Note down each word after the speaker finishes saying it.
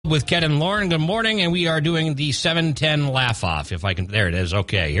With Ken and Lauren, good morning, and we are doing the 710 laugh off. If I can, there it is.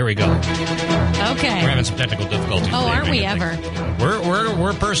 Okay, here we go. Okay, we're having some technical difficulties. Oh, today, aren't we ever?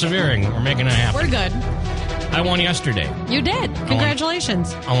 We're persevering. We're making it happen. We're good. I won yesterday. You did.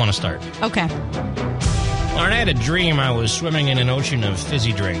 Congratulations. I want to start. Okay. Lauren, I had a dream. I was swimming in an ocean of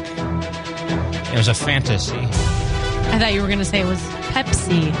fizzy drink. It was a fantasy. I thought you were going to say it was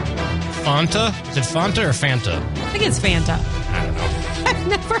Pepsi. Fanta? Is it Fanta or Fanta? I think it's Fanta. I don't know. I've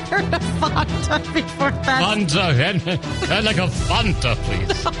never heard of Fanta before. Fanta. I'd like a Fanta,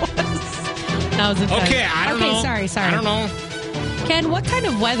 please. That was a okay, I don't know. Sorry. I don't know. Ken, what kind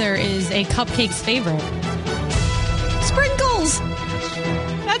of weather is a cupcake's favorite? Sprinkles.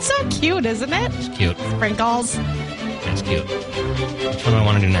 That's so cute, isn't it? It's cute. Sprinkles. That's cute. Which one do I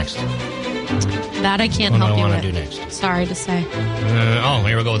want to do next? That I can't help you with. What do I want to do next? Sorry to say.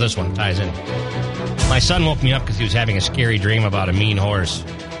 Here we go with this one. Ties in. My son woke me up because he was having a scary dream about a mean horse.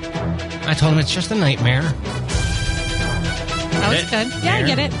 I told him it's just a nightmare. That was good. Yeah, I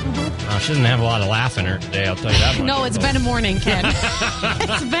get it. She doesn't have a lot of laugh in her today, I'll tell you that much. No, it's been a morning, Ken.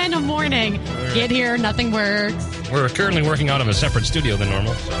 It's been a morning. Get here, nothing works. We're currently working out of a separate studio than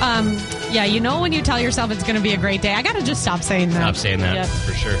normal. So. Yeah, you know when you tell yourself it's going to be a great day. I got to just stop saying that. Stop saying that,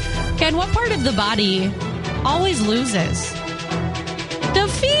 for sure. Ken, what part of the body always loses? The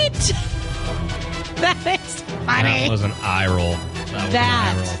feet. That is funny. That was an eye roll.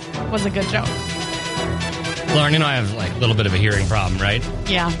 That was a good joke. Lauren, I have a little bit of a hearing problem, right?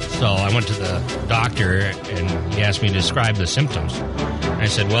 Yeah. So I went to the doctor, and he asked me to describe the symptoms. I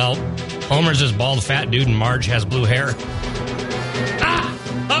said, well, Homer's this bald, fat dude, and Marge has blue hair.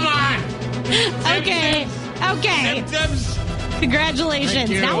 Come on! Okay. Symptoms.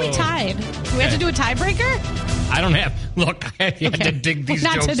 Congratulations. Now we tied. Do we have to do a tiebreaker? I don't have. Look, I had to dig these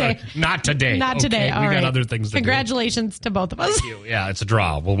jokes today. out. Not today. Not today. We got other things to Congratulations to both of us. Thank you. Yeah, it's a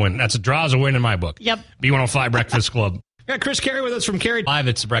draw. We'll win. That's a draw is a win in my book. Yep. B105 Breakfast Club. We got Chris Carey with us from Carey Live.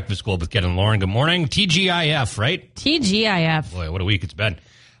 It's the Breakfast Club with Ken and Lauren. Good morning. TGIF, right? TGIF. Boy, what a week it's been.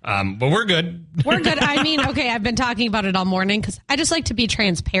 But we're good. We're good. I mean, okay, I've been talking about it all morning because I just like to be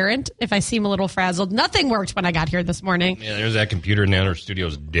transparent. If I seem a little frazzled, nothing worked when I got here this morning. Yeah, there's that computer in the other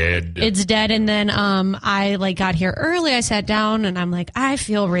studio's dead. It's dead. And then I got here early. I sat down and I'm like, I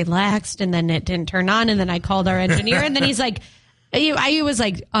feel relaxed. And then it didn't turn on. And then I called our engineer. And then he's like, I was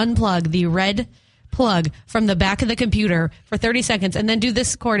like, unplug the red plug from the back of the computer for 30 seconds and then do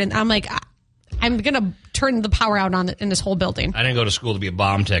this cord. And I'm like, I'm going to turn the power out in this whole building. I didn't go to school to be a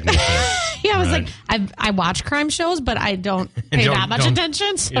bomb technician. Yeah, I was like, I watch crime shows, but I don't pay that much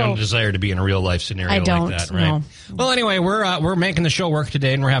attention. So. You don't desire to be in a real life scenario like that, right? No. Well, anyway, we're making the show work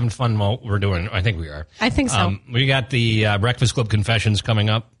today, and we're having fun. We're doing. I think we are. I think so. We got the Breakfast Club confessions coming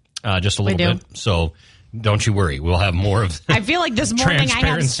up just a little bit. So don't you worry. We'll have more of I feel like this morning I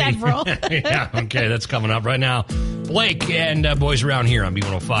have several. Yeah, okay, that's coming up right now. Blake and boys around here on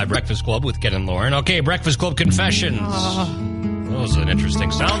B105 Breakfast Club with Ken and Lauren. Okay, Breakfast Club confessions. That was an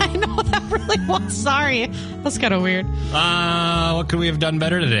interesting sound. I know, that really was. Sorry. That's kind of weird. What could we have done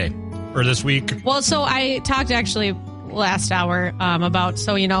better today? Or this week? Well, so I talked actually last hour about,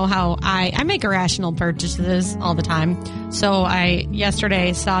 so you know how I make irrational purchases all the time. So I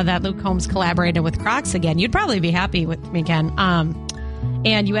yesterday saw that Luke Combs collaborated with Crocs again. You'd probably be happy with me, Ken.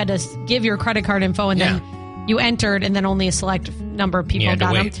 And you had to give your credit card info and then you entered, and then only a select number of people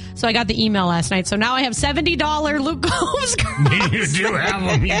got them. So I got the email last night. So now I have $70 Luke Combs Crocs. You do have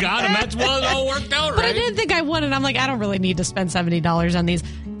them. You got them. That's well, it all worked out, right? But I didn't think I would, and I'm like, I don't really need to spend $70 on these.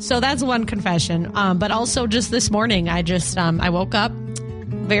 So that's one confession. But also just this morning, I woke up,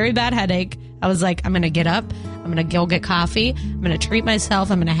 very bad headache. I was like, I'm going to get up. I'm going to go get coffee. I'm going to treat myself.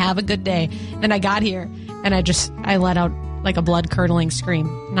 I'm going to have a good day. Then I got here, and I let out like a blood-curdling scream.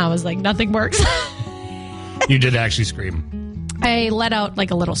 And I was like, nothing works. You did actually scream. I let out like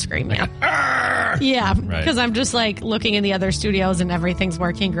a little scream, yeah. Yeah, because I'm just like looking in the other studios and everything's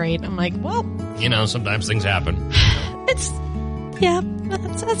working great. I'm like, well. Sometimes things happen. That's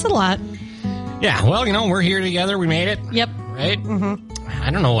a lot. Yeah, well, we're here together. We made it. Yep. Right? Mm-hmm.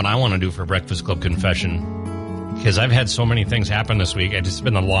 I don't know what I want to do for Breakfast Club confession because I've had so many things happen this week. It's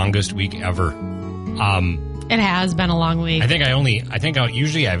been the longest week ever. It has been a long week. I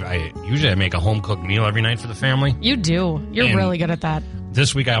usually make a home cooked meal every night for the family. You do. You're really good at that.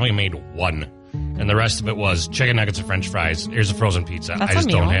 This week I only made one, and the rest of it was chicken nuggets and French fries. Here's a frozen pizza. That's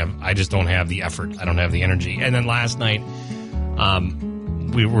I just don't have the effort. I don't have the energy. And then last night,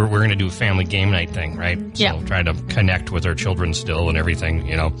 we're going to do a family game night thing, right? Yeah. So trying to connect with our children still and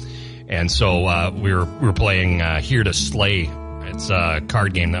everything, And so we were playing Here to Slay. It's a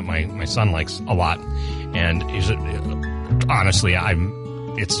card game that my son likes a lot. And honestly, I'm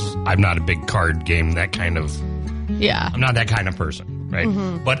I'm not a big card game, Yeah. I'm not that kind of person, right?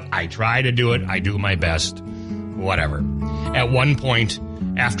 Mm-hmm. But I try to do it. I do my best. Whatever. At one point,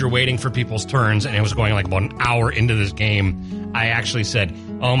 after waiting for people's turns, and it was going like about an hour into this game, I actually said,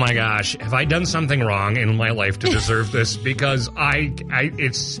 oh my gosh, have I done something wrong in my life to deserve this? Because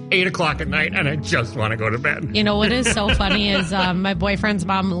it's 8 o'clock at night and I just want to go to bed. You know what is so funny is my boyfriend's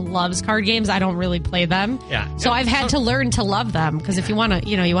mom loves card games. I don't really play them. Yeah. So I've had to learn to love them because if you want to,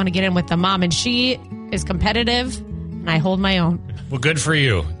 you want to get in with the mom, and she is competitive, and I hold my own. Well, good for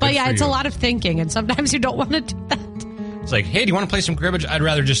you. But yeah, it's a lot of thinking, and sometimes you don't want to do that. It's like, hey, do you want to play some cribbage? I'd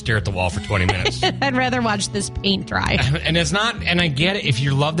rather just stare at the wall for 20 minutes. I'd rather watch this paint dry. And it's not, and I get it. If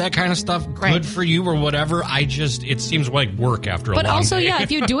you love that kind of stuff, good for you or whatever. It seems like work after a long day. But also, yeah,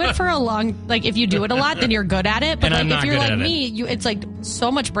 if you do it for a if you do it a lot, then you're good at it. But And like, I'm if not you're good like at me, it's like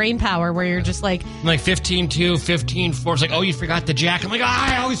so much brain power where you're just like, 15-2, 15-4. It's like, oh, you forgot the jack. I'm like,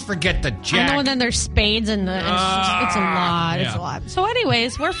 I always forget the jack. I know, and then there's spades, and it's a lot. yeah. It's a lot. So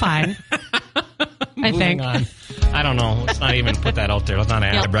anyways, we're fine. I think. On. I don't know. Let's not even put that out there. Let's not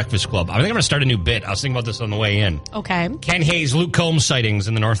add the Breakfast Club. I think I'm going to start a new bit. I was thinking about this on the way in. Okay. Ken Hayes, Luke Combs sightings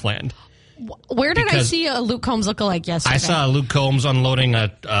in the Northland. Where did I see a Luke Combs lookalike yesterday? I saw Luke Combs unloading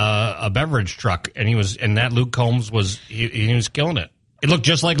a beverage truck, and that Luke Combs was killing it. It looked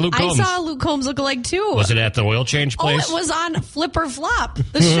just like Luke Combs. I saw a Luke Combs lookalike too. Was it at the oil change place? Oh, it was on Flip or Flop,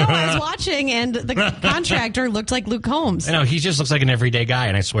 the show I was watching, and the contractor looked like Luke Combs. I know, he just looks like an everyday guy,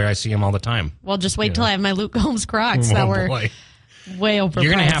 and I swear I see him all the time. Well, just wait till I have my Luke Combs Crocs that were way overpriced.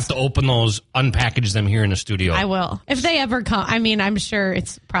 You're going to have to open those, unpackage them here in the studio. I will. If they ever come. I mean, I'm sure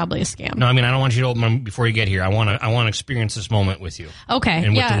it's probably a scam. No, I mean, I don't want you to open them before you get here. I want to experience this moment with you. Okay.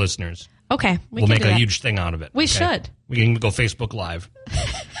 And with the listeners. Okay. We'll make a huge thing out of it. We should. We can go Facebook Live.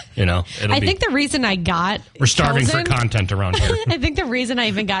 I think the reason I got We're starving for content around here. I think the reason I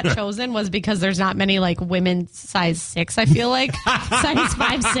even got chosen was because there's not many like women size 6, I feel like. Size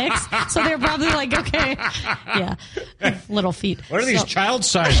 5, 6. So they're probably like, okay. Yeah. Little feet. What are these child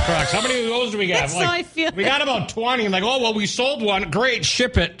size Crocs? How many of those do we got? So I feel we got about 20. I'm like, oh, well, we sold one. Great.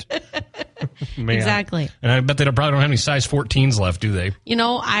 Ship it. Exactly. And I bet they probably don't have any size 14s left, do they?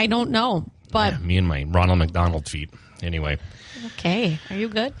 I don't know. But me and my Ronald McDonald feet. Anyway. Okay. Are you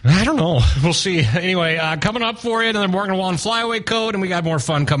good? I don't know. We'll see. Anyway, coming up for you, another Morgan Wallen Flyaway Code, and we got more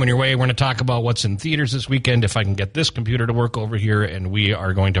fun coming your way. We're going to talk about what's in theaters this weekend, if I can get this computer to work over here, and we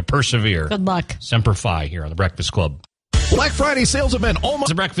are going to persevere. Good luck. Semper Fi here on The Breakfast Club. Black Friday sales event almost.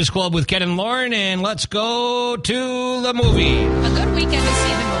 The Breakfast Club with Ken and Lauren, and let's go to the movie. A good weekend to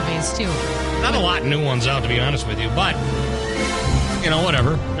see the movies, too. Not a lot of new ones out, to be honest with you, but,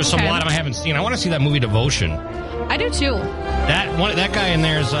 whatever. There's a lot of them I haven't seen. I want to see that movie Devotion. I do, too. That guy in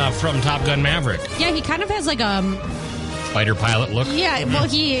there is from Top Gun Maverick. Yeah, he kind of has like a fighter pilot look. Yeah, well,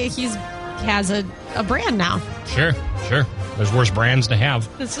 he has a brand now. Sure. There's worse brands to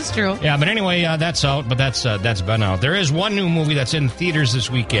have. This is true. Yeah, but anyway, that's out, but that's been out. There is one new movie that's in theaters this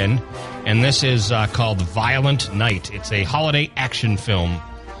weekend, and this is called Violent Night. It's a holiday action film.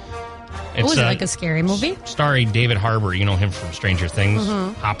 Is it like a scary movie? Starring David Harbour. You know him from Stranger Things,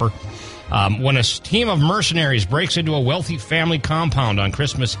 Hopper. When a team of mercenaries breaks into a wealthy family compound on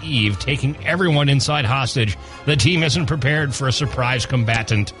Christmas Eve, taking everyone inside hostage, the team isn't prepared for a surprise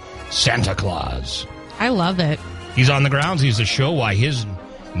combatant, Santa Claus. I love it. He's on the grounds. He's to show why this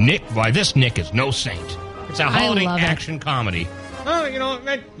Nick is no saint. It's a holiday action comedy. Oh,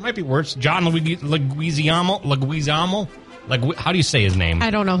 it might be worse. John Leguizamo. How do you say his name? I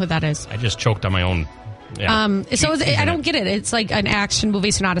don't know who that is. I just choked on my own. Yeah. I don't get it. It's like an action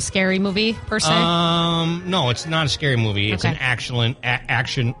movie, so not a scary movie per se. No, it's not a scary movie. It's an excellent.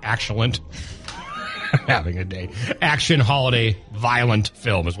 Having a day. Action holiday violent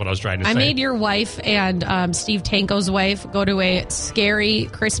film is what I was trying to say. I made your wife and Steve Tanko's wife go to a scary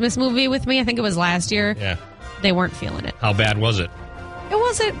Christmas movie with me. I think it was last year. Yeah. They weren't feeling it. How bad was it? It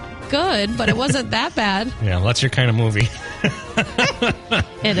wasn't good, but it wasn't that bad. Yeah, well, that's your kind of movie.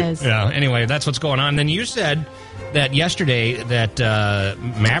 It is. Yeah, anyway, that's what's going on. Then you said that yesterday that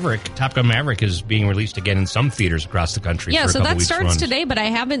Top Gun Maverick is being released again in some theaters across the country. Yeah, for a so couple that weeks starts runs. today, but I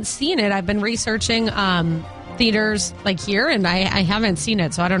haven't seen it. I've been researching theaters like here, and I haven't seen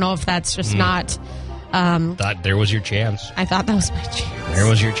it, so I don't know if that's just not... Thought there was your chance. I thought that was my chance. There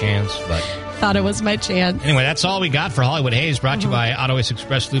was your chance, but... Thought it was my chance. Anyway, that's all we got for Hollywood Haze, brought to you by Auto Ace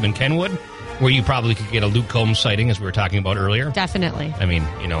Express Lube in Kenwood, where you probably could get a Luke Combs sighting, as we were talking about earlier. Definitely. I mean,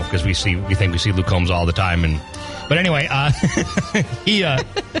 because we think we see Luke Combs all the time, but anyway,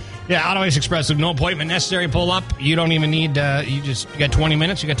 Yeah, Auto Ice Express with no appointment necessary. Pull up. You don't even need, you got 20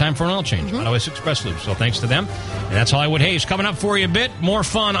 minutes. You got time for an oil change. Auto Ice Express Lube. So thanks to them. And that's Hollywood Hayes coming up for you a bit. More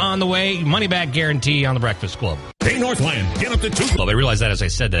fun on the way. Money back guarantee on the Breakfast Club. Hey, Northland, get up to 2. Well, I realized that as I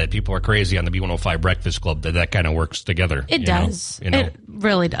said that people are crazy on the B105 Breakfast Club, that kind of works together. It does. It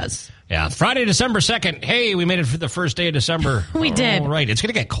really does. Yeah, Friday, December 2nd. Hey, we made it for the first day of December. We did. All right. It's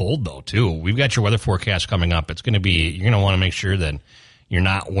going to get cold, though, too. We've got your weather forecast coming up. It's going to be, you're going to want to make sure that you're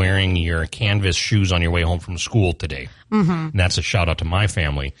not wearing your canvas shoes on your way home from school today. Mm-hmm. And that's a shout out to my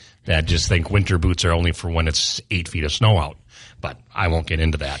family that just think winter boots are only for when it's 8 feet of snow out. But I won't get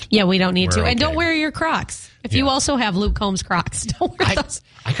into that. Yeah, we don't need We're to. okay. And don't wear your Crocs. If you also have Luke Combs Crocs, don't wear those.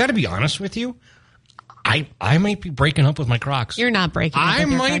 I got to be honest with you. I might be breaking up with my Crocs. You're not breaking up with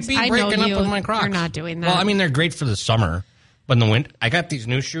your Crocs. I might be breaking up with my Crocs. You're not doing that. Well, I mean, they're great for the summer, but in the winter, I got these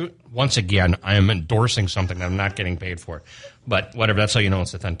new shoes. Once again, I am endorsing something that I'm not getting paid for. But whatever, that's how you know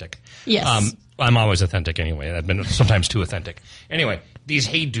it's authentic. Yes. I'm always authentic anyway. I've been sometimes too authentic. Anyway, these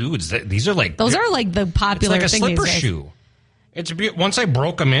Hey Dudes, these are like... Those are like the popular thing. It's like a thing slipper these days. shoe. It's once I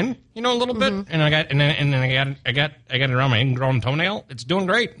broke them in, a little bit, and then I got it around my ingrown toenail. It's doing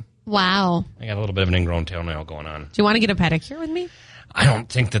great. Wow. I got a little bit of an ingrown toenail going on. Do you want to get a pedicure with me? I don't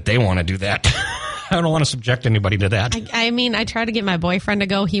think that they want to do that. I don't want to subject anybody to that. I mean, I tried to get my boyfriend to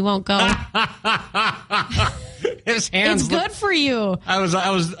go. He won't go. His hands. It's good for you. I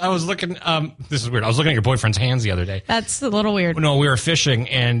was looking. This is weird. I was looking at your boyfriend's hands the other day. That's a little weird. No, we were fishing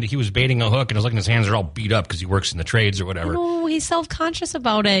and he was baiting a hook, and I was looking. His hands are all beat up because he works in the trades or whatever. Oh, he's self-conscious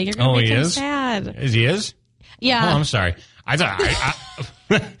about it. You're going to make him sad. He is? Yeah. Oh, I'm sorry. I thought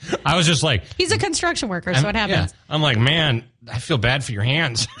I was just like, he's a construction worker, so it happens. Yeah. I'm like, man, I feel bad for your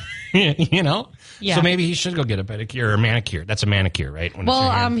hands. Yeah. So maybe he should go get a pedicure or a manicure. That's a manicure, right? When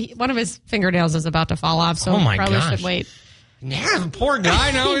Well, one of his fingernails is about to fall off, so my probably gosh. should wait. Yeah, the poor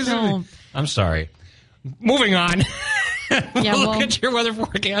guy. No, No. I'm sorry. Moving on. Yeah, Look at your weather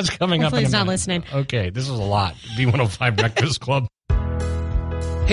forecast coming up. Hopefully in a he's not minute. listening. Okay, this is a lot. B105 Breakfast Club.